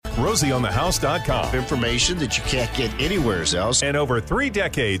RosieOnTheHouse.com. Information that you can't get anywhere else. And over 3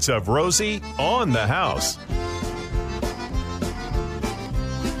 decades of Rosie on the House.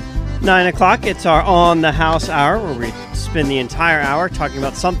 9 o'clock, it's our On the House hour, where we spend the entire hour talking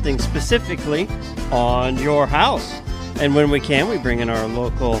about something specifically on your house. And when we can, we bring in our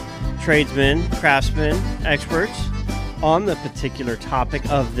local tradesmen, craftsmen, experts on the particular topic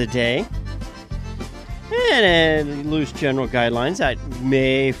of the day. And loose general guidelines that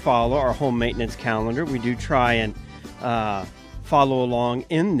may follow our home maintenance calendar. We do try and follow along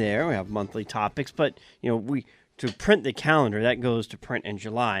in there. We have monthly topics, but to print the calendar, that goes to print in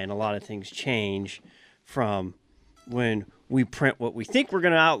July, and a lot of things change from when we print what we think we're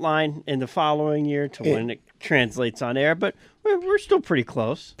going to outline in the following year to when it translates on air, but we're still pretty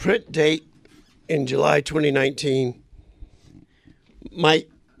close. Print date in July 2019 might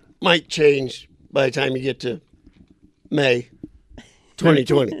change by the time you get to May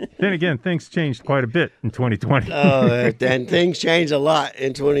 2020. Then again, things changed quite a bit in 2020. Oh, and things change a lot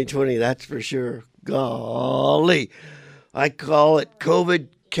in 2020, that's for sure. Golly, I call it COVID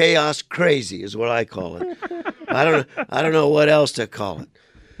chaos crazy is what I call it. I don't know what else to call it.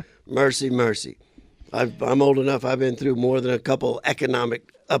 Mercy. I'm old enough. I've been through more than a couple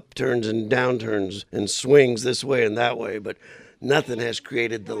economic upturns and downturns and swings this way and that way, but nothing has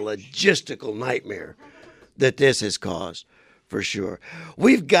created the logistical nightmare that this has caused. For sure.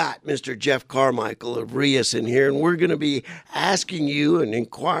 We've got Mr. Jeff Carmichael of Rias in here, and we're going to be asking you and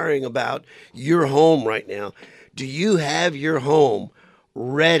inquiring about your home right now. Do you have your home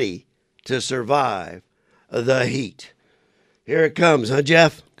ready to survive the heat? Here it comes, huh,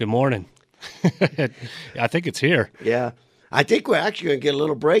 Jeff? Good morning. I think it's here. Yeah. I think we're actually going to get a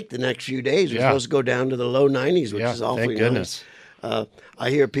little break the next few days. We're supposed to go down to the low 90s, which is awfully thank goodness. Nice. I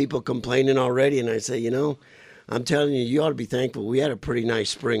hear people complaining already, and I say, I'm telling you, you ought to be thankful. We had a pretty nice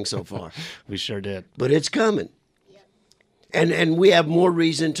spring so far. We sure did. But it's coming. And we have more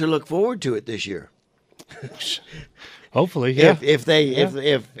reason to look forward to it this year. Hopefully, yeah.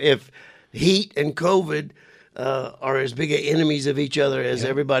 If heat and COVID are as big enemies of each other as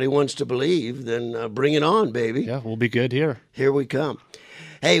everybody wants to believe, then bring it on, baby. Yeah, we'll be good here. Here we come.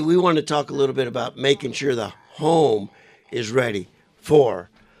 Hey, we want to talk a little bit about making sure the home is ready for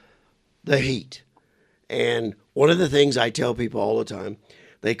the heat. And one of the things I tell people all the time,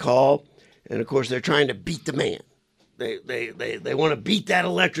 they call, and of course they're trying to beat the man. They want to beat that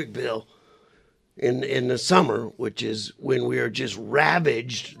electric bill in the summer, which is when we are just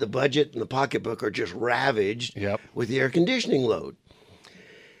ravaged. The budget and the pocketbook are just ravaged with the air conditioning load.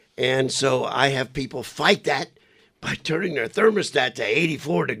 And so I have people fight that by turning their thermostat to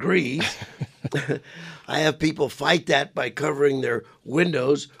 84 degrees. I have people fight that by covering their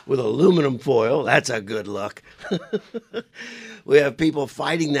windows with aluminum foil. That's a good look. We have people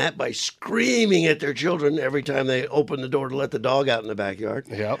fighting that by screaming at their children every time they open the door to let the dog out in the backyard.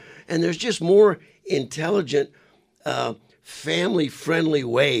 Yep. And there's just more intelligent, family-friendly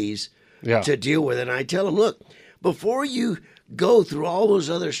ways to deal with it. And I tell them, look, before you go through all those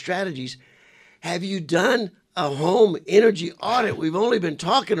other strategies, have you done a home energy audit? We've only been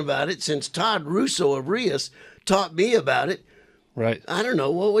talking about it since Todd Russo of Rias taught me about it. Right. I don't know.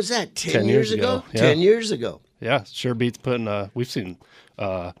 What was that? 10 years ago? Yeah. 10 years ago. Yeah. Sure beats putting, we've seen,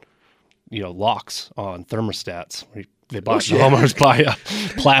 locks on thermostats. Homeowners buy a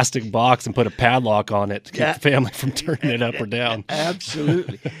plastic box and put a padlock on it to keep the family from turning it up or down.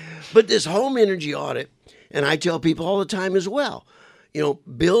 Absolutely. But this home energy audit, and I tell people all the time as well,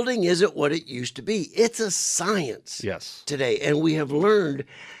 building isn't what it used to be. It's a science today. And we have learned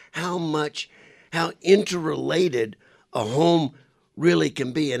how interrelated a home really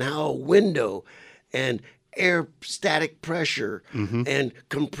can be, and how a window and air static pressure and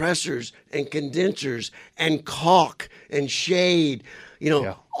compressors and condensers and caulk and shade,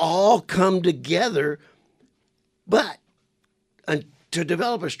 all come together. But to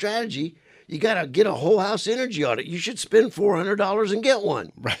develop a strategy, you got to get a whole house energy audit. You should spend $400 and get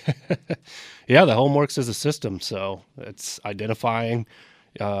one. Right. Yeah, the home works as a system. So it's identifying,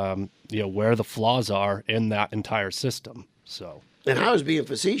 where the flaws are in that entire system. So. And I was being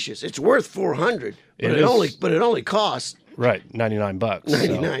facetious. It's worth $400, but it only costs $99.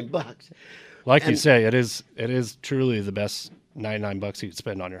 $99. Like you say, it is truly the best $99 you could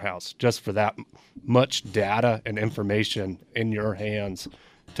spend on your house, just for that much data and information in your hands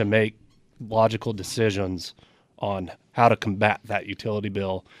to make logical decisions on how to combat that utility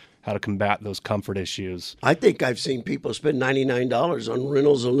bill, how to combat those comfort issues. I think I've seen people spend $99 on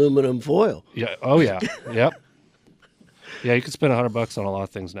Reynolds aluminum foil. Yeah. Oh yeah. Yep. Yeah, you can spend $100 on a lot of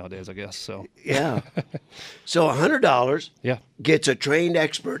things nowadays, I guess. So Yeah. So $100 yeah, gets a trained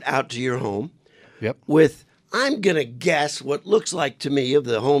expert out to your home yep, with, I'm going to guess what looks like to me of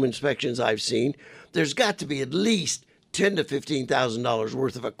the home inspections I've seen, there's got to be at least $10,000 to $15,000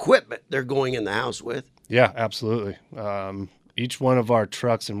 worth of equipment they're going in the house with. yeah, absolutely. Each one of our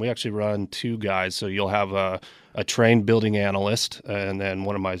trucks, and we actually run 2 guys, so you'll have a trained building analyst and then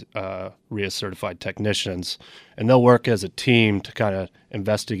one of my RIA certified technicians, and they'll work as a team to kind of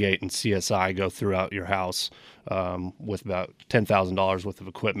investigate and CSI go throughout your house with about $10,000 worth of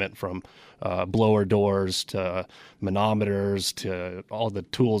equipment, from blower doors to manometers to all the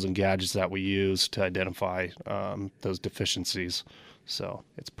tools and gadgets that we use to identify those deficiencies. So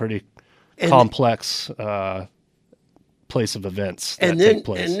it's pretty complex place of events that take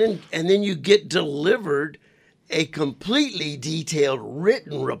place. And then you get delivered a completely detailed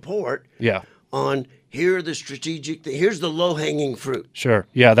written report Yeah. on here are the here's the low hanging fruit. Sure.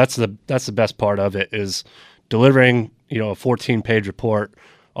 Yeah, that's the best part of it, is delivering, a 14-page report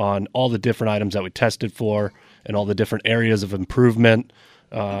on all the different items that we tested for and all the different areas of improvement,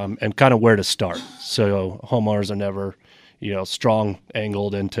 and kind of where to start. So homeowners are never, strong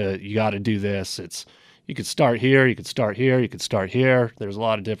angled into, you got to do this. It's, you could start here, you could start here, you could start here. There's a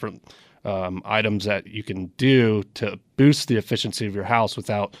lot of different items that you can do to boost the efficiency of your house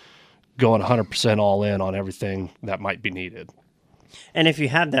without going 100% all in on everything that might be needed. And if you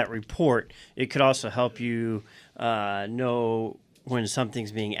have that report, it could also help you know when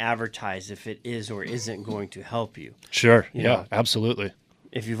something's being advertised, if it is or isn't going to help you. Sure. You Yeah, know, absolutely.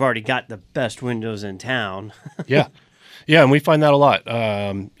 If you've already got the best windows in town. Yeah. Yeah, and we find that a lot.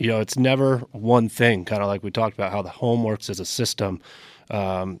 It's never one thing, kind of like we talked about how the home works as a system.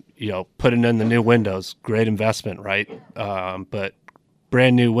 Putting in the new windows, great investment, right? But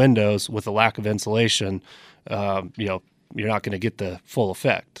brand new windows with a lack of insulation, you're not going to get the full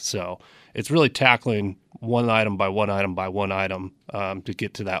effect. So it's really tackling one item by one item by one item to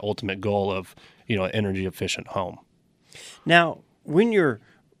get to that ultimate goal of, an energy efficient home. Now, when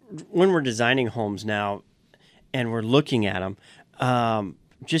we're designing homes now, and we're looking at them,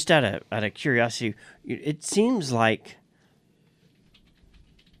 just out of curiosity, it seems like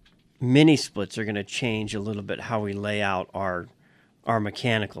mini splits are going to change a little bit how we lay out our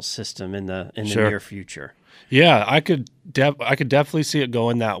mechanical system in the Sure. near future. Yeah, I could definitely see it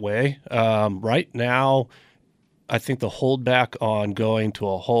going that way. Right now, I think the holdback on going to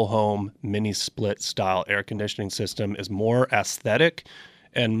a whole home mini split style air conditioning system is more aesthetic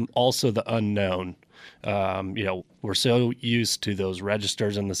and also the unknown. We're so used to those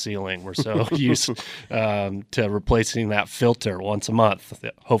registers in the ceiling. We're so used to replacing that filter once a month.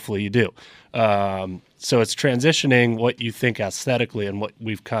 Hopefully you do. So it's transitioning what you think aesthetically and what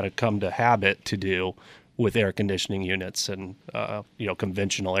we've kind of come to habit to do with air conditioning units and,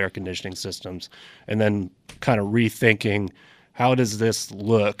 conventional air conditioning systems, and then kind of rethinking, how does this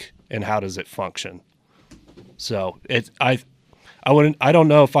look and how does it function? So I don't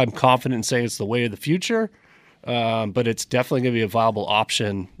know if I'm confident in saying it's the way of the future, but it's definitely going to be a viable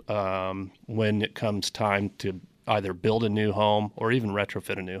option when it comes time to either build a new home or even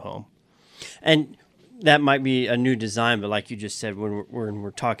retrofit a new home. And that might be a new design, but like you just said, when we're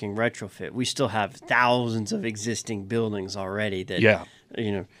talking retrofit, we still have thousands of existing buildings already that, Yeah.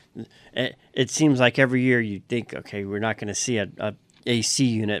 It seems like every year you think, okay, we're not going to see a AC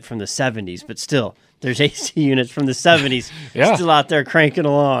unit from the 70s, but still, there's AC units from the 70s Yeah. still out there cranking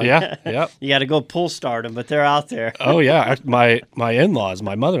along. Yeah, yeah. You got to go pull start them, but they're out there. Oh yeah, my in-laws,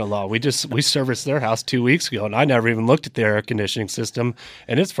 my mother-in-law, we serviced their house 2 weeks ago, and I never even looked at their air conditioning system,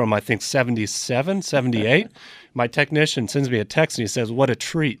 and it's from, I think, 77, 78. My technician sends me a text and he says, "What a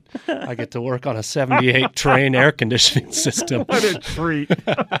treat! I get to work on a 78 Trane air conditioning system." What a treat.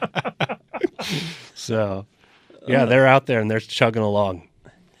 So, yeah, they're out there and they're chugging along.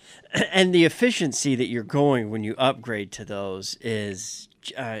 And the efficiency that you're going when you upgrade to those is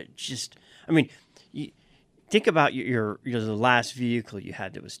just, I mean, you think about the last vehicle you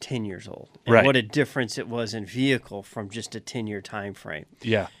had that was 10 years old, and Right. what a difference it was in vehicle from just a 10-year time frame.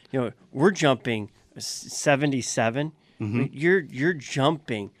 Yeah, We're jumping 77. Mm-hmm. You're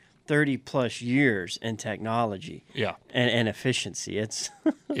jumping 30 plus years in technology. yeah. And efficiency. It's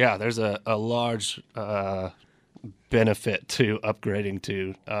Yeah, there's a large benefit to upgrading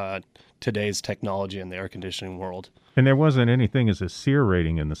to today's technology in the air conditioning world. And there wasn't anything as a SEER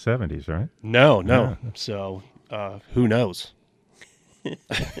rating in the 70s, right? No. Yeah. So who knows?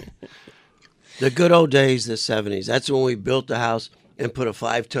 The good old days, the 70s. That's when we built the house and put a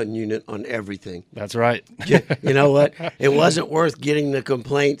 5-ton unit on everything. That's right. You know what? It wasn't worth getting the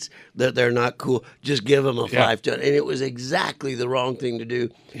complaints that they're not cool. Just give them a 5-ton. And it was exactly the wrong thing to do.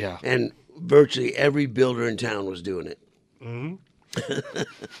 Yeah. And virtually every builder in town was doing it.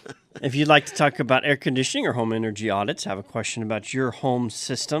 If you'd like to talk about air conditioning or home energy audits, have a question about your home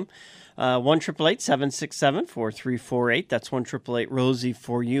system, 1-888-767-4348. That's 1-888-ROSIE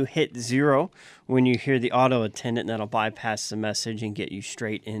for you. Hit 0 when you hear the auto attendant, and that'll bypass the message and get you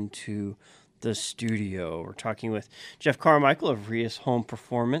straight into the studio. We're talking with Jeff Carmichael of Rias Home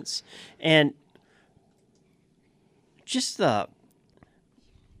Performance. And just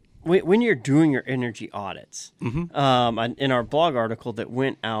when you're doing your energy audits, in our blog article that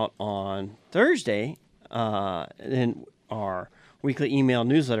went out on Thursday, in our weekly email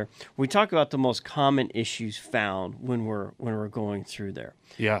newsletter, we talk about the most common issues found when we're going through there.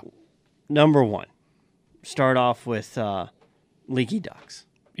 Yeah. Number one, start off with leaky ducts.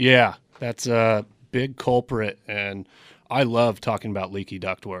 Yeah, that's a big culprit, and I love talking about leaky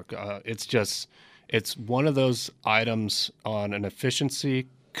ductwork. It's one of those items on an efficiency,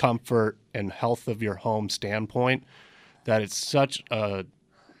 comfort, and health of your home standpoint that it's such a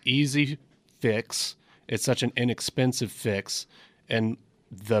easy fix. It's such an inexpensive fix, and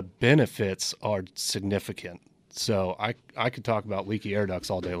the benefits are significant. So I could talk about leaky air ducts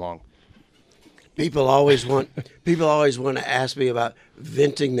all day long. People always want to ask me about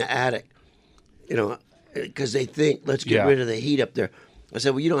venting the attic, because they think, let's get rid of the heat up there. I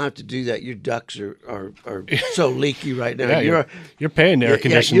said, well, you don't have to do that. Your ducts are so leaky right now. Yeah, you're paying to air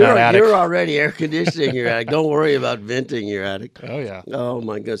condition that attic. You're already air conditioning your attic. Don't worry about venting your attic. Oh, yeah. Oh,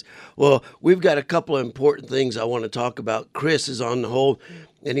 my goodness. Well, we've got a couple of important things I want to talk about. Chris is on the hold,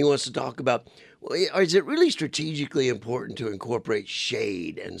 and he wants to talk about, is it really strategically important to incorporate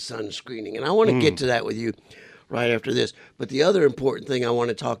shade and sunscreening? And I want to get to that with you right after this. But the other important thing I want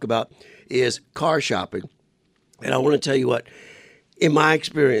to talk about is car shopping. And I want to tell you what, in my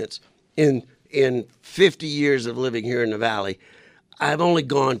experience, in 50 years of living here in the Valley, I've only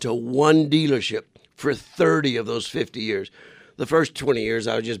gone to one dealership for 30 of those 50 years. The first 20 years,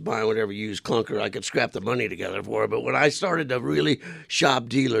 I was just buying whatever used clunker I could scrap the money together for. But when I started to really shop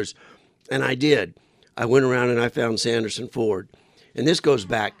dealers, and I did, I went around and I found Sanderson Ford. And this goes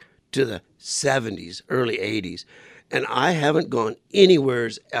back to the 70s, early 80s. And I haven't gone anywhere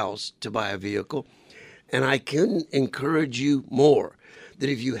else to buy a vehicle. And I couldn't encourage you more that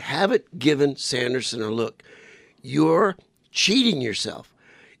if you haven't given Sanderson a look, you're cheating yourself.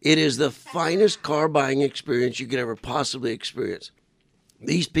 It is the finest car buying experience you could ever possibly experience.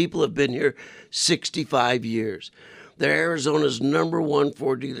 These people have been here 65 years. They're Arizona's #1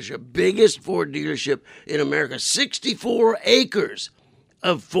 Ford dealership, biggest Ford dealership in America, 64 acres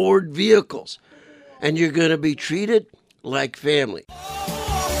of Ford vehicles. And you're going to be treated like family.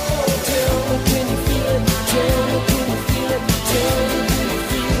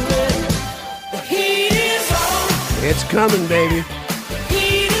 It's coming, baby.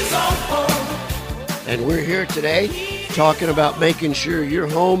 And we're here today talking about making sure your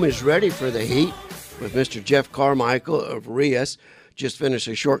home is ready for the heat with Mr. Jeff Carmichael of Rias. Just finished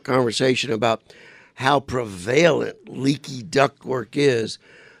a short conversation about how prevalent leaky ductwork is.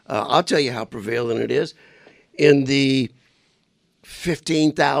 I'll tell you how prevalent it is. In the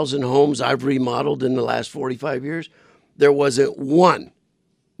 15,000 homes I've remodeled in the last 45 years, there wasn't one,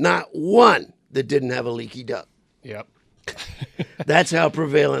 not one, that didn't have a leaky duct. Yep. That's how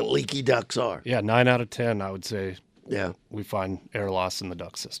prevalent leaky ducts are. Yeah, 9 out of 10, I would say. Yeah. We find air loss in the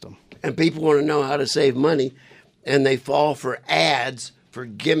duct system. And people want to know how to save money, and they fall for ads for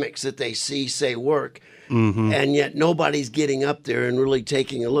gimmicks that they see say work. And yet nobody's getting up there and really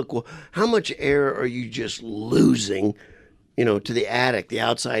taking a look. Well, how much air are you just losing, to the attic, the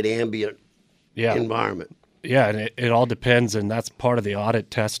outside ambient environment? Yeah, and it all depends, and that's part of the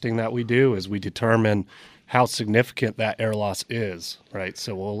audit testing that we do is we determine how significant that air loss is, right?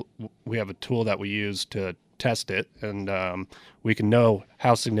 So we have a tool that we use to test it, and we can know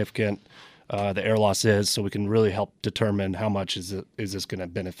how significant the air loss is, so we can really help determine how much is this going to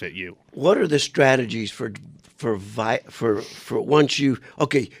benefit you. What are the strategies for once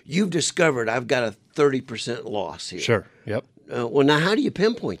you've discovered I've got a 30% loss here? Sure. Yep. Well, now how do you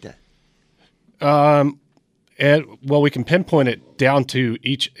pinpoint that? We can pinpoint it down to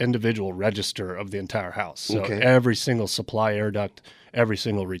each individual register of the entire house. So every single supply air duct, every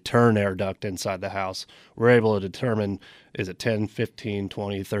single return air duct inside the house, we're able to determine, is it 10, 15,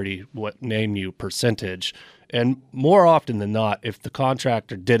 20, 30, name you percentage. And more often than not, if the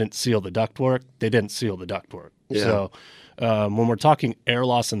contractor didn't seal the ductwork, they didn't seal the ductwork. Yeah. So when we're talking air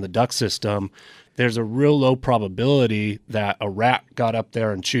loss in the duct system, there's a real low probability that a rat got up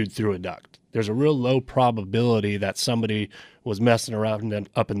there and chewed through a duct. There's a real low probability that somebody was messing around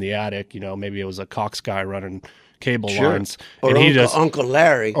up in the attic. Maybe it was a Cox guy running cable lines, or and Uncle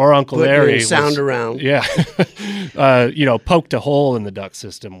Larry, putting Larry sound around. Yeah, poked a hole in the duct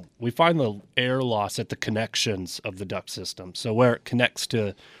system. We find the air loss at the connections of the duct system. So where it connects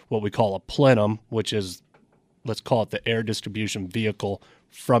to what we call a plenum, which is, let's call it the air distribution vehicle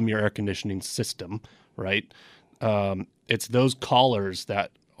from your air conditioning system, right? It's those collars that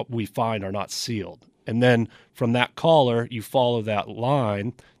we find are not sealed. And then from that collar, you follow that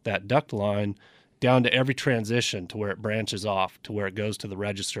line, that duct line, down to every transition to where it branches off, to where it goes to the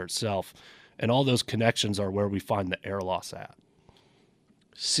register itself. And all those connections are where we find the air loss at.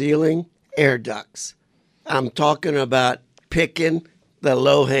 Sealing air ducts. I'm talking about picking the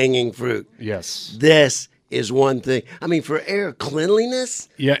low-hanging fruit. Yes. This is one thing. I mean, for air cleanliness.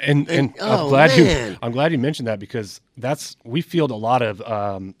 Yeah, and oh, I'm glad you mentioned that, because we field a lot of,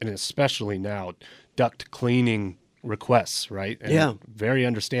 and especially now, duct cleaning requests, right? And very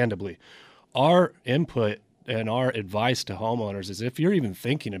understandably. Our input and our advice to homeowners is, if you're even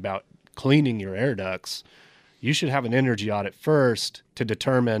thinking about cleaning your air ducts, you should have an energy audit first to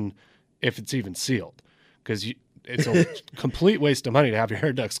determine if it's even sealed, because it's a complete waste of money to have your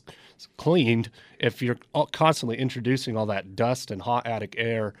air ducts cleaned if you're constantly introducing all that dust and hot attic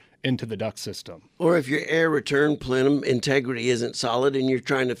air into the duct system. Or if your air return plenum integrity isn't solid and you're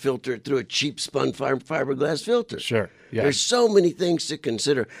trying to filter it through a cheap spun fiberglass filter. Sure. Yeah. There's so many things to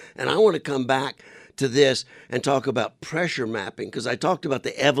consider. And I want to come back to this and talk about pressure mapping, because I talked about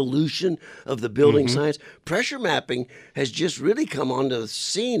the evolution of the building science. Pressure mapping has just really come onto the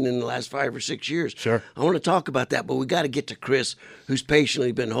scene in the last 5 or 6 years. Sure. I want to talk about that, but we got to get to Chris, who's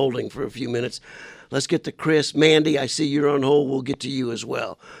patiently been holding for a few minutes. Let's get to Chris. Mandy, I see you're on hold. We'll get to you as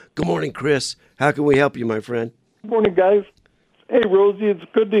well. Good morning, Chris. How can we help you, my friend? Good morning, guys. Hey, Rosie, it's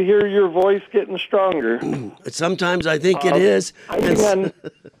good to hear your voice getting stronger. Sometimes I think it is.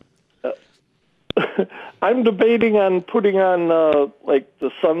 I'm debating on putting on, like,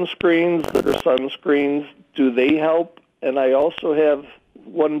 the sunscreens that are sunscreens. Do they help? And I also have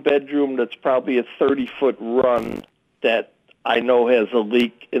one bedroom that's probably a 30-foot run that I know has a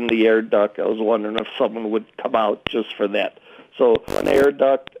leak in the air duct. I was wondering if someone would come out just for that. So an air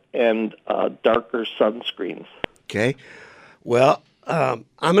duct and darker sunscreens. Okay. Well, I'm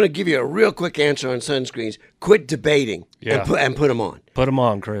going to give you a real quick answer on sunscreens. Quit debating and put them on. Put them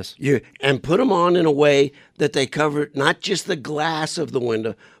on, Chris. And put them on in a way that they cover not just the glass of the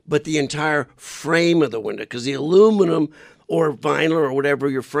window, but the entire frame of the window, because the aluminum or vinyl or whatever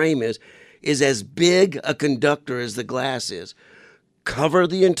your frame is as big a conductor as the glass is. Cover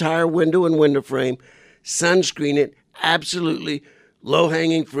the entire window and window frame, sunscreen it, absolutely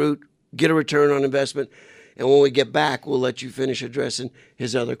low-hanging fruit, get a return on investment. And when we get back, we'll let you finish addressing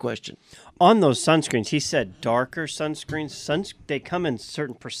his other question. On those sunscreens, he said darker sunscreens. They come in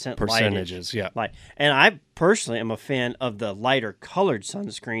certain percentages, lightage, light. And I personally am a fan of the lighter colored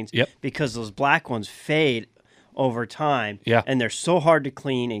sunscreens because those black ones fade over time, and they're so hard to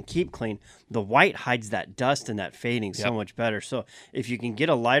clean and keep clean. The white hides that dust and that fading so much better. So if you can get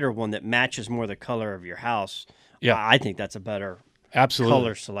a lighter one that matches more the color of your house, I think that's a better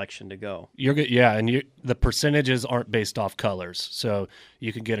color selection to go. You're good, and the percentages aren't based off colors. So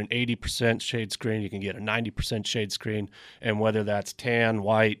you can get an 80% shade screen, you can get a 90% shade screen, and whether that's tan,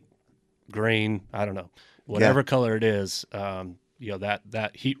 white, green, I don't know, whatever color it is,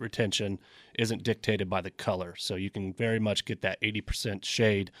 that heat retention isn't dictated by the color. So you can very much get that 80%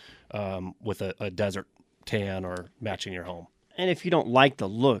 shade with a desert tan or matching your home. And if you don't like the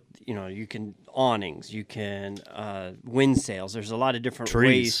look, you can awnings, you can wind sails. There's a lot of different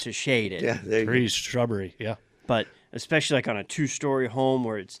ways to shade it. Yeah, trees, shrubbery, But especially like on a 2-story home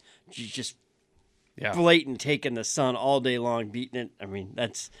where it's just blatant taking the sun all day long, beating it. I mean,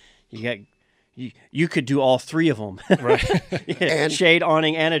 you could do all three of them, right? And shade,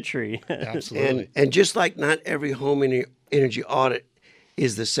 awning, and a tree. Absolutely. And just like not every home energy audit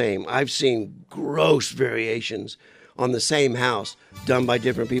is the same, I've seen gross variations on the same house done by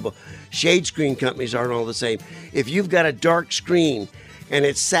different people. Shade screen companies aren't all the same. If you've got a dark screen and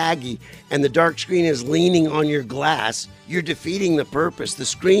it's saggy and the dark screen is leaning on your glass, you're defeating the purpose. The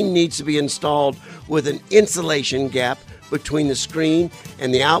screen needs to be installed with an insulation gap between the screen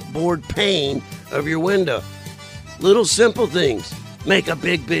and the outboard pane of your window. Little simple things make a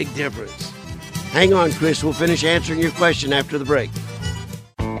big, big difference. Hang on, Chris. We'll finish answering your question after the break.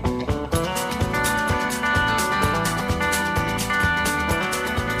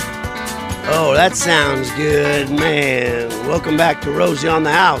 Oh, that sounds good, man. Welcome back to Rosie on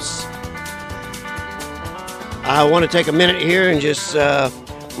the House. I want to take a minute here and just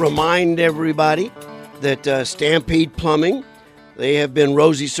remind everybody that Stampede Plumbing, they have been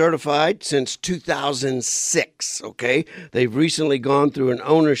Rosie certified since 2006, okay? They've recently gone through an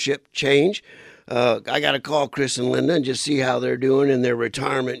ownership change. I got to call Chris and Linda and just see how they're doing in their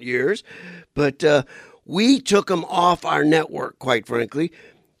retirement years. But we took them off our network, quite frankly,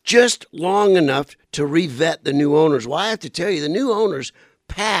 just long enough to revet the new owners. Well, I have to tell you, the new owners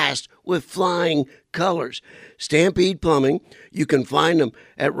passed with flying colors. Stampede Plumbing, you can find them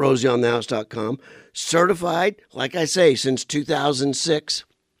at rosieonthehouse.com. Certified, like I say, since 2006.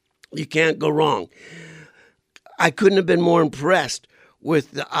 You can't go wrong. I couldn't have been more impressed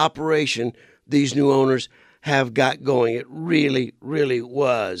with the operation these new owners have got going. It really, really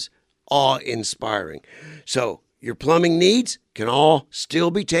was awe-inspiring. So your plumbing needs can all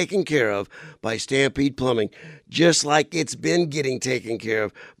still be taken care of by Stampede Plumbing, just like it's been getting taken care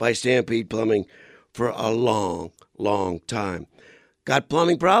of by Stampede Plumbing for a long, long time. Got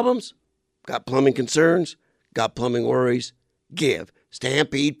plumbing problems? Got plumbing concerns? Got plumbing worries? Give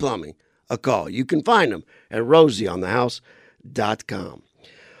Stampede Plumbing a call. You can find them at rosieonthehouse.com.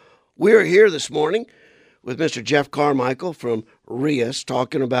 We're here this morning with Mr. Jeff Carmichael from Rios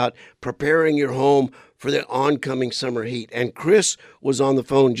talking about preparing your home for the oncoming summer heat. And Chris was on the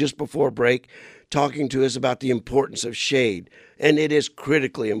phone just before break talking to us about the importance of shade. And it is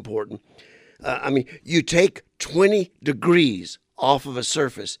critically important. You take 20 degrees off of a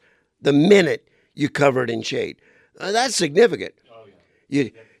surface the minute you cover it in shade. That's significant. Oh, yeah.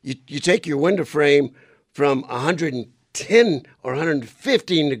 You take your window frame from 110 or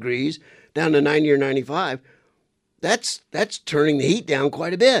 115 degrees down to 90 or 95. That's turning the heat down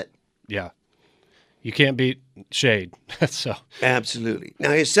quite a bit. Yeah. You can't beat shade. So absolutely. Now,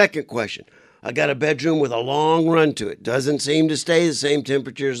 his second question. I got a bedroom with a long run to it. Doesn't seem to stay the same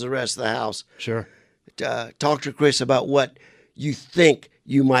temperature as the rest of the house. Sure. Talk to Chris about what you think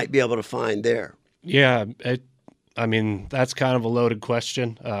you might be able to find there. Yeah, that's kind of a loaded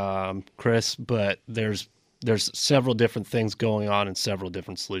question, Chris, but there's several different things going on and several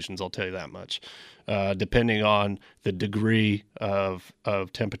different solutions, I'll tell you that much. Depending on the degree of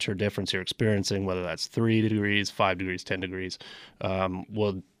temperature difference you're experiencing, whether that's 3 degrees, 5 degrees, 10 degrees,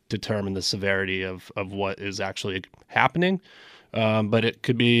 will determine the severity of what is actually happening. But it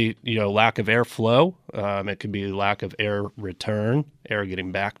could be, lack of airflow. It could be lack of air return, air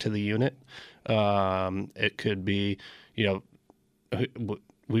getting back to the unit. It could be,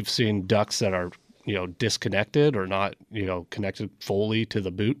 we've seen ducts that are, disconnected or not, connected fully to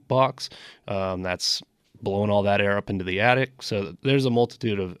the boot box. That's blowing all that air up into the attic. So there's a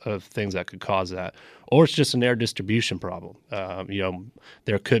multitude of things that could cause that. Or it's just an air distribution problem.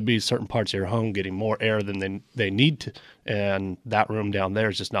 There could be certain parts of your home getting more air than they need to, and that room down there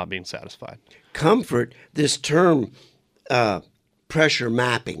is just not being satisfied. Comfort, this term pressure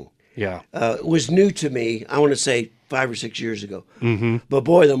mapping, was new to me, I want to say 5 or 6 years ago. Mm-hmm. But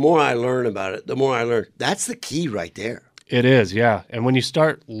boy, the more I learn about it, the more I learn. That's the key right there. It is, yeah. And when you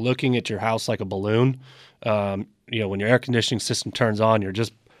start looking at your house like a balloon, when your air conditioning system turns on, you're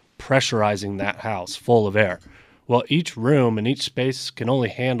just pressurizing that house full of air. Well, each room and each space can only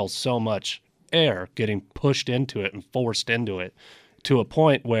handle so much air getting pushed into it and forced into it to a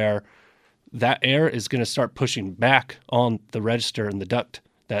point where that air is going to start pushing back on the register and the duct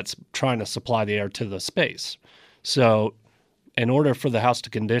that's trying to supply the air to the space. So in order for the house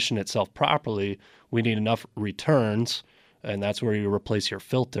to condition itself properly, we need enough returns, and that's where you replace your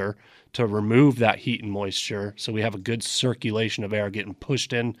filter to remove that heat and moisture so we have a good circulation of air getting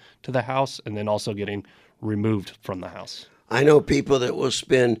pushed into the house and then also getting removed from the house. I know people that will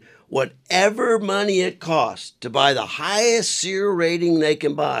spend whatever money it costs to buy the highest SEER rating they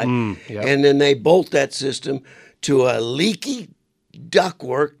can buy, and then they bolt that system to a leaky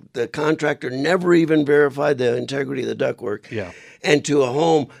ductwork. The contractor never even verified the integrity of the ductwork, and to a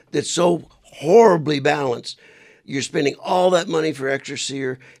home that's so horribly balanced. You're spending all that money for extra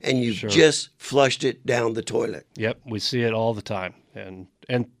SEER, and you've just flushed it down the toilet. Yep, we see it all the time, and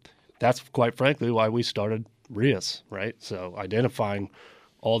that's quite frankly why we started Rios, right? So identifying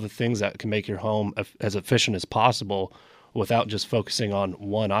all the things that can make your home as efficient as possible without just focusing on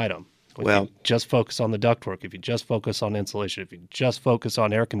one item. If you just focus on the ductwork, if you just focus on insulation, if you just focus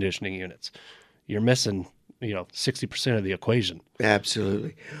on air conditioning units, you're missing 60% of the equation.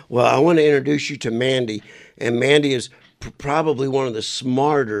 Absolutely. Well, I want to introduce you to Mandy, and Mandy is probably one of the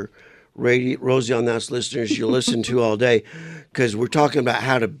smarter Rosie on the House listeners you'll listen to all day, because we're talking about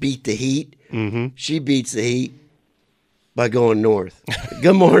how to beat the heat. Mm-hmm. She beats the heat by going north.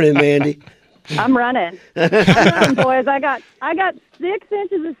 Good morning, Mandy. I'm running. I'm running, boys. I got 6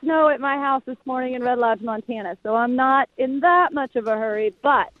 inches of snow at my house this morning in Red Lodge, Montana. So I'm not in that much of a hurry,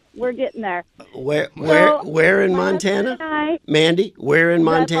 but we're getting there. Where in my Montana? husband and I- Mandy, where in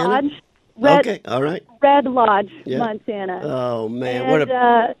Montana? Red Lodge. Okay, all right. Red Lodge, Yeah. Montana. Oh man, And, what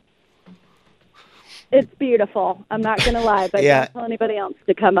a it's beautiful. I'm not going to lie, but Yeah. don't tell anybody else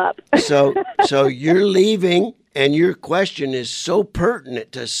to come up. so you're leaving, and your question is so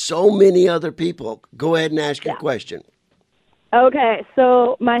pertinent to so many other people. Go ahead and ask your question. Okay,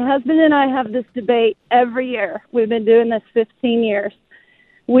 so my husband and I have this debate every year. We've been doing this 15 years.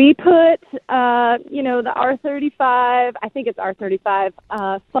 We put, the R35, I think it's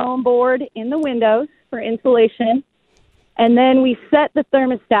R35, foam board in the windows for insulation. And then we set the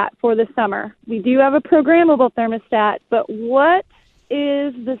thermostat for the summer. We do have a programmable thermostat, but what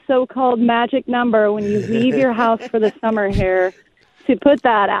is the so-called magic number when you leave your house for the summer here to put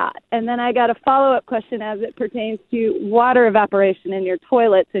that at? And then I got a follow-up question as it pertains to water evaporation in your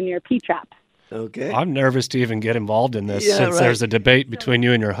toilets and your P-traps. Okay. I'm nervous to even get involved in this Yeah, since right. there's a debate between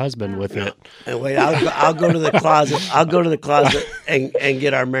you and your husband with it. And wait, I'll go to the closet. I'll go to the closet and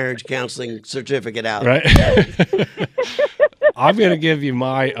get our marriage counseling certificate out. Right. I'm going to give you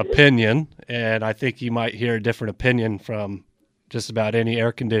my opinion, and I think you might hear a different opinion from just about any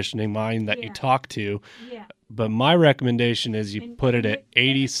air conditioning mind that you talk to. Yeah. But my recommendation is you put it at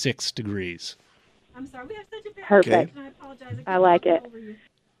 86 degrees. I'm sorry, we have such a bad Perfect. connection. I apologize. I like it. Over you.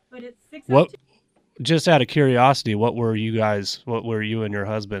 But it's 6:02. What? Just out of curiosity, what were you and your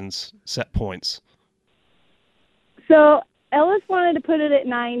husband's set points? So Ellis wanted to put it at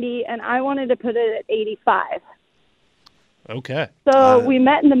 90, and I wanted to put it at 85. Okay. So we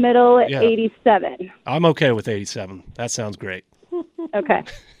met in the middle at yeah. 87. I'm okay with 87. That sounds great. Okay.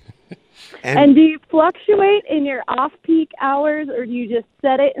 And, And do you fluctuate in your off-peak hours, or do you just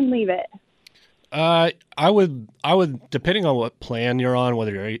set it and leave it? I would, depending on what plan you're on,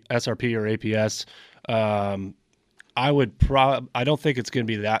 whether you're SRP or APS, I don't think it's going to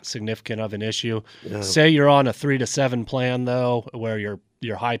be that significant of an issue. No. Say you're on a 3 to 7 plan though, where your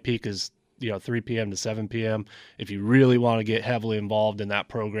high peak is 3 p.m. to 7 p.m. If you really want to get heavily involved in that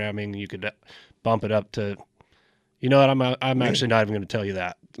programming, you could bump it up to. You know what? I'm actually not even going to tell you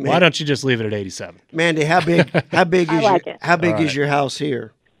that. Why don't you just leave it at 87? Mandy, how big is like it. how big All is right. your house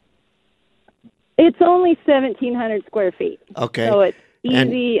here? It's only 1,700 square feet. Okay. So it's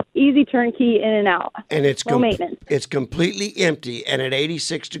And- easy turnkey in and out. And it's Low maintenance. It's completely empty. And at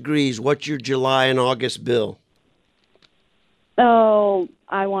 86 degrees, what's your July and August bill? Oh,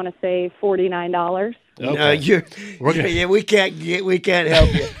 I want to say $49. Okay. No, we can't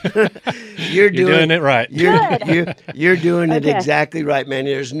help you. You're doing it right. You're doing it Okay. exactly right, man.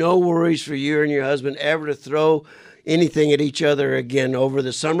 There's no worries for you and your husband ever to throw anything at each other again over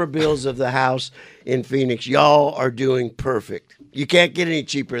the summer bills of the house in Phoenix. Y'all are doing perfect. You can't get any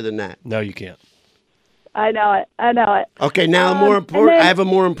cheaper than that. No, you can't. I know it. Okay, now and then- I have a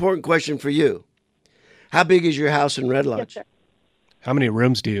more important question for you. How big is your house in Red Lodge? sir. How many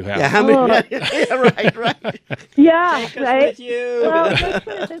rooms do you have? Yeah, how many? Yeah, right. Yeah, Take us right. with you. Well, let's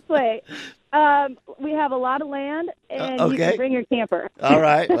put it this way. We have a lot of land, and you okay. can bring your camper. All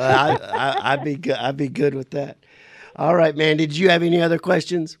right. Well, I'd be good. I'd be good with that. All right, man. Did you have any other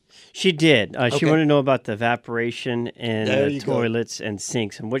questions? She did. She Okay. wanted to know about the evaporation in There the you go. toilets and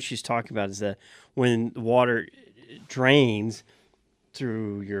sinks. And what she's talking about is that when the water drains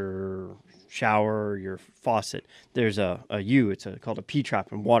through your shower or your faucet, there's a U. It's called a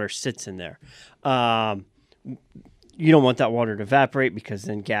P-trap, and water sits in there. You don't want that water to evaporate because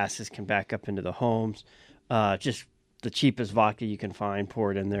then gases can back up into the homes. Just the cheapest vodka you can find,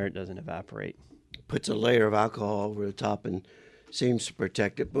 pour it in there. It doesn't evaporate. Puts a layer of alcohol over the top and seems to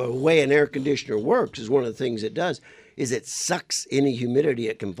protect it. But the way an air conditioner works is one of the things it does is it sucks any humidity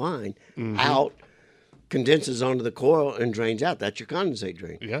it can find out, condenses onto the coil, and drains out. That's your condensate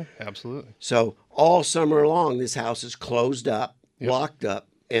drain. Yeah, absolutely. So all summer long, this house is closed up, locked up,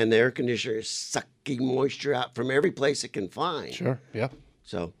 and the air conditioner is sucking moisture out from every place it can find. Sure. Yeah.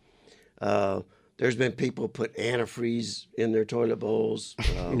 So there's been people put antifreeze in their toilet bowls.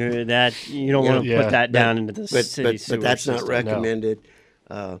 That you don't want to Yeah. put that down into the city sewer but that's not system. recommended.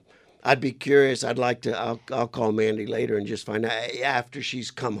 I'd be curious. I'd like to. I'll call Mandy later and just find out after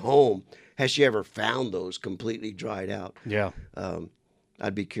she's come home. Has she ever found those completely dried out? Yeah.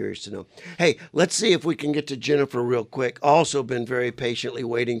 I'd be curious to know. Hey, let's see if we can get to Jennifer real quick. Also been very patiently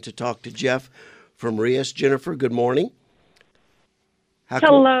waiting to talk to Jeff from Rios. Jennifer, good morning. How can-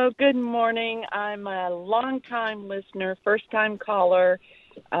 Hello, good morning. I'm a long-time listener, first-time caller.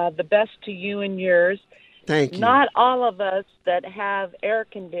 The best to you and yours. Thank you. Not all of us that have air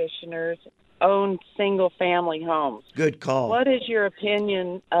conditioners own single-family homes. Good call. What is your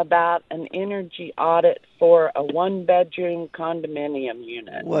opinion about an energy audit for a one-bedroom condominium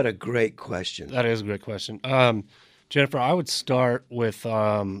unit? What a great question. That is a great question. Jennifer, I would start with,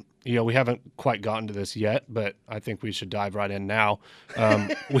 we haven't quite gotten to this yet, but I think we should dive right in now.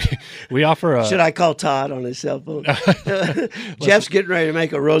 We offer a... Should I call Todd on his cell phone? Jeff's getting ready to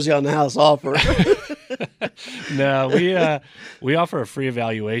make a Rosie on the House offer. No, we offer a free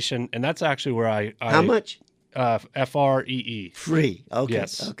evaluation, and that's actually where I How much? FREE. Free. Okay.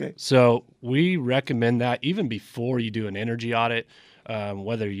 Yes. Okay. So we recommend that even before you do an energy audit,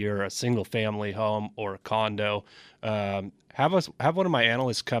 whether you're a single family home or a condo, have one of my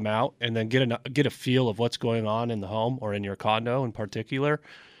analysts come out and then get a feel of what's going on in the home or in your condo in particular,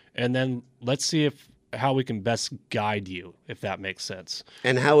 and then let's see how we can best guide you, if that makes sense.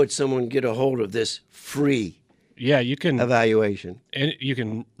 And how would someone get a hold of this free you can evaluation? And you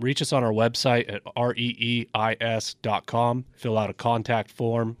can reach us on our website at reeis.com, fill out a contact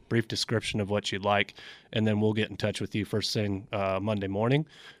form, brief description of what you'd like, and then we'll get in touch with you first thing Monday morning.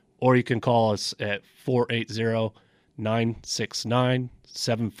 Or you can call us at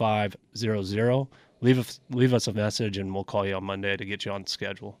 480-969-7500. Leave us a message, and we'll call you on Monday to get you on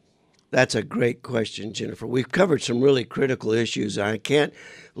schedule. That's a great question, Jennifer. We've covered some really critical issues. I can't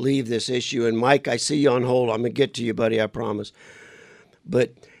leave this issue. And Mike, I see you on hold. I'm going to get to you, buddy, I promise.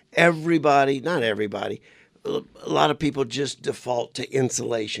 But not everybody, a lot of people just default to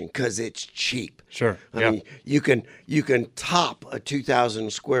insulation because it's cheap. Sure. I mean, you can top a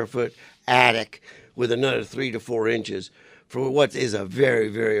 2,000 square foot attic with another 3 to 4 inches for what is a very,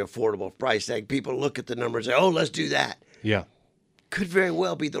 very affordable price tag. People look at the numbers and say, oh, let's do that. Yeah. Could very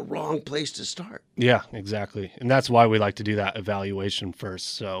well be the wrong place to start. Yeah, exactly. And that's why we like to do that evaluation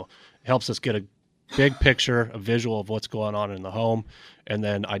first. So it helps us get a big picture, a visual of what's going on in the home, and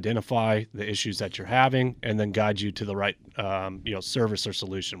then identify the issues that you're having, and then guide you to the right, service or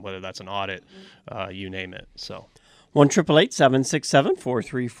solution, whether that's an audit, you name it. So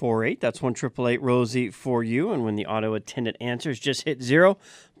 1-888-767-4348. That's 1-888-ROSIE for you. And when the auto attendant answers, just hit 0,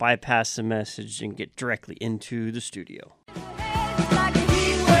 bypass the message, and get directly into the studio.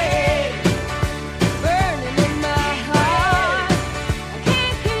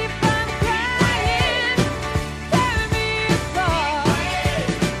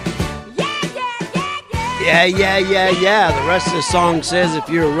 Yeah. The rest of the song says if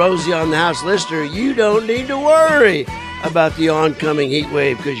you're a Rosie on the House listener, you don't need to worry about the oncoming heat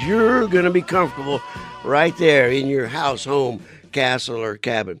wave because you're going to be comfortable right there in your house, home, castle, or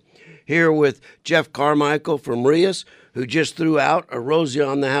cabin. Here with Jeff Carmichael from Rios, who just threw out a Rosie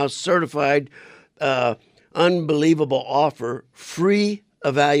on the House certified, unbelievable offer, free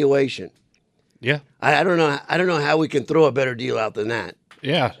evaluation. Yeah. I don't know how we can throw a better deal out than that.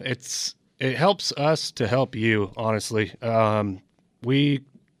 Yeah, it helps us to help you, honestly. We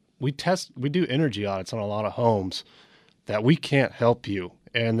do energy audits on a lot of homes that we can't help you,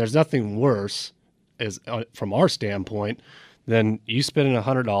 and there's nothing worse from our standpoint than you spending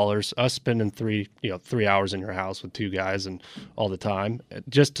 $100, us spending 3 hours in your house with 2 guys and all the time,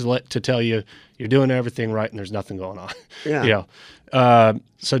 just to tell you you're doing everything right and there's nothing going on. Yeah.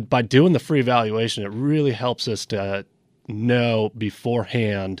 So by doing the free evaluation, it really helps us to know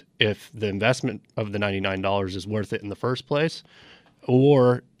beforehand if the investment of the $99 is worth it in the first place,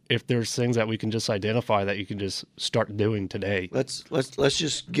 or if there's things that we can just identify that you can just start doing today. Let's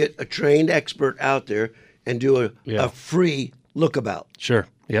just get a trained expert out there and do a free lookabout. Sure.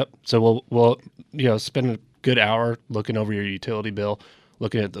 Yep. So we'll spend a good hour looking over your utility bill,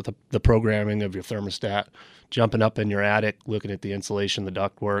 looking at the programming of your thermostat, jumping up in your attic, looking at the insulation, the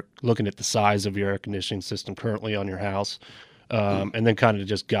ductwork, looking at the size of your air conditioning system currently on your house, and then kind of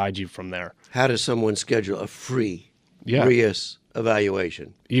just guide you from there. How does someone schedule a free Rios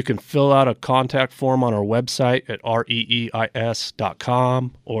evaluation? You can fill out a contact form on our website at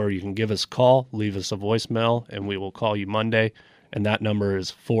reeis.com, or you can give us a call, leave us a voicemail, and we will call you Monday. And that number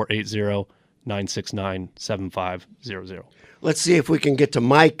is 480-969-7500. Let's see if we can get to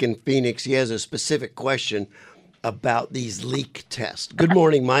Mike in Phoenix. He has a specific question about these leak tests. Good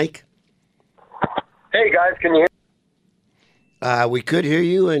morning, Mike. Hey, guys, can you hear me? We could hear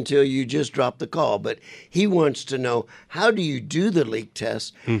you until you just dropped the call, but he wants to know, how do you do the leak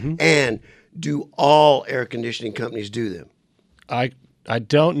tests, and do all air conditioning companies do them? I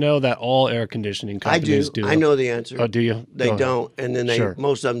don't know that all air conditioning companies do. I know the answer. Oh, do you? They don't, and then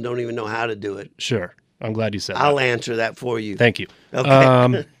most of them don't even know how to do it. Sure. I'm glad you said that. I'll answer that for you. Thank you.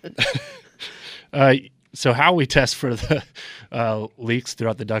 Okay. So how we test for the leaks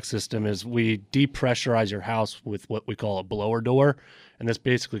throughout the duct system is we depressurize your house with what we call a blower door, and this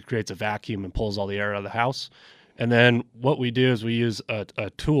basically creates a vacuum and pulls all the air out of the house. And then what we do is we use a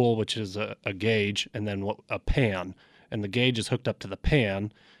tool, which is a gauge, and then a pan, and the gauge is hooked up to the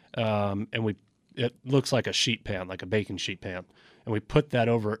pan, and it looks like a sheet pan, like a baking sheet pan, and we put that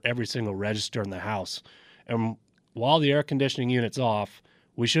over every single register in the house. And while the air conditioning unit's off,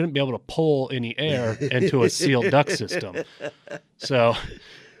 we shouldn't be able to pull any air into a sealed duct system. So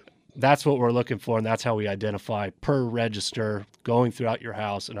that's what we're looking for, and that's how we identify per register going throughout your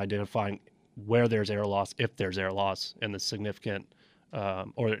house and identifying where there's air loss, if there's air loss, and the significant,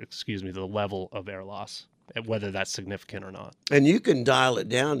 the level of air loss, whether that's significant or not. And you can dial it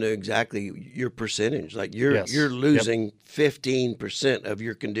down to exactly your percentage. Like you're losing 15% of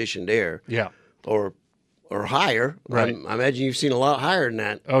your conditioned air. Yeah. Or higher. Right. I imagine you've seen a lot higher than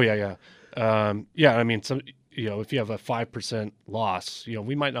that. Oh yeah. I mean, if you have a 5% loss,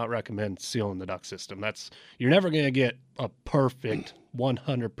 we might not recommend sealing the duct system. You're never going to get a perfect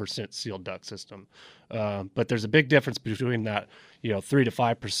 100% sealed duct system. But there's a big difference between that, 3 to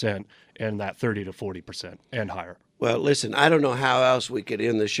 5% and that 30 to 40% and higher. Well, listen, I don't know how else we could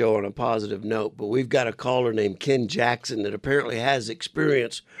end the show on a positive note, but we've got a caller named Ken Jackson that apparently has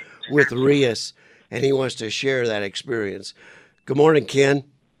experience with RIAS, and he wants to share that experience. Good morning, Ken.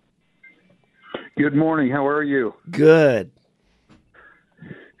 Good morning. How are you? Good.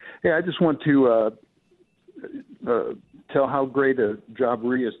 Hey, I just want to tell how great a job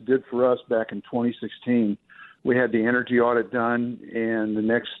RIAS did for us back in 2016. We had the energy audit done, and the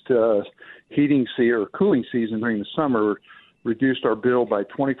next heating season or cooling season during the summer reduced our bill by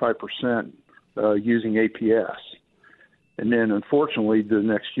 25% using APS. And then, unfortunately, the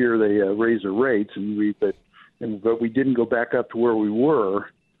next year they raised the rates, but we didn't go back up to where we were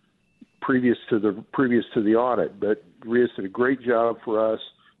previous to the audit. But RIAS did a great job for us,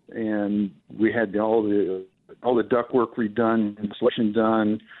 and we had all the ductwork redone, insulation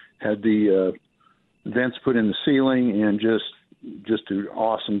done, had the vents put in the ceiling, and just an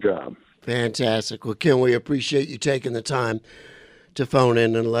awesome job. Fantastic. Well, Ken, we appreciate you taking the time to phone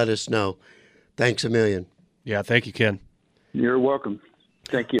in and let us know. Thanks a million. Yeah, thank you, Ken. You're welcome.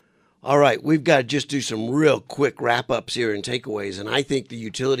 Thank you. All right, we've got to just do some real quick wrap-ups here and takeaways, and I think the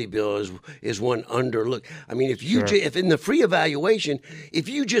utility bill is one underlooked. I mean, if in the free evaluation, if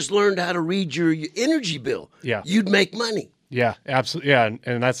you just learned how to read your energy bill, you'd make money. Yeah, absolutely. Yeah,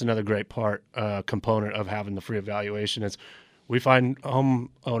 and that's another great component of having the free evaluation is we find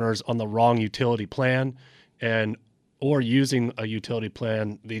homeowners on the wrong utility plan or using a utility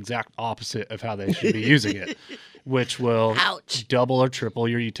plan the exact opposite of how they should be using it, which will double or triple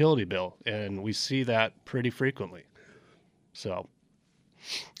your utility bill. And we see that pretty frequently. So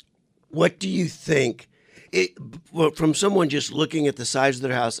what do you think, from someone just looking at the size of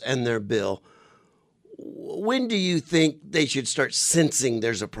their house and their bill, when do you think they should start sensing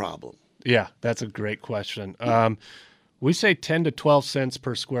there's a problem? Yeah, that's a great question. We say 10 to 12 cents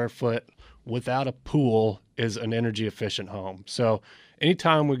per square foot without a pool is an energy efficient home. So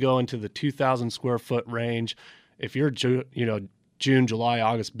anytime we go into the 2,000 square foot range, if your June, July,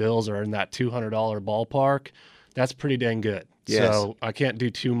 August bills are in that $200 ballpark, that's pretty dang good. Yes. So I can't do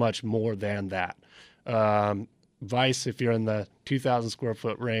too much more than that. Vice, if you're in the 2,000 square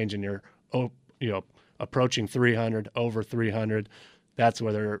foot range and you're approaching 300, over 300, that's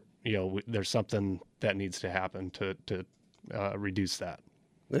where there's something that needs to happen to reduce that.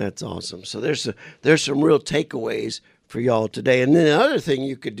 That's awesome. So there's some real takeaways for y'all today. And then the other thing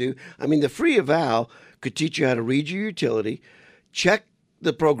you could do, the free eval could teach you how to read your utility, check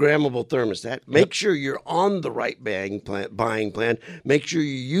the programmable thermostat, make sure you're on the right buying plan, make sure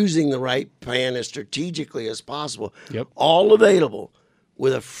you're using the right plan as strategically as possible. Yep. All available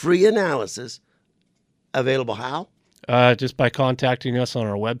with a free analysis. Available how? Just by contacting us on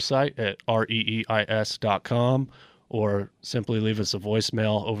our website at reeis.com, or simply leave us a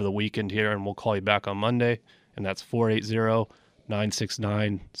voicemail over the weekend here, and we'll call you back on Monday, and that's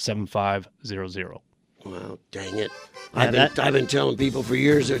 480-969-7500. Well, dang it. I've been telling people for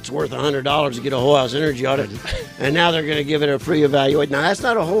years it's worth $100 to get a whole house energy audit, and now they're going to give it a free evaluation. Now, that's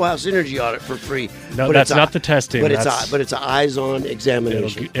not a whole house energy audit for free. No, but that's not the testing. But it's an eyes-on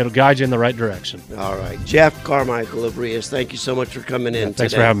examination. It'll guide you in the right direction. All right. Jeff Carmichael of RIAS, thank you so much for coming in today.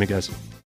 Thanks for having me, guys.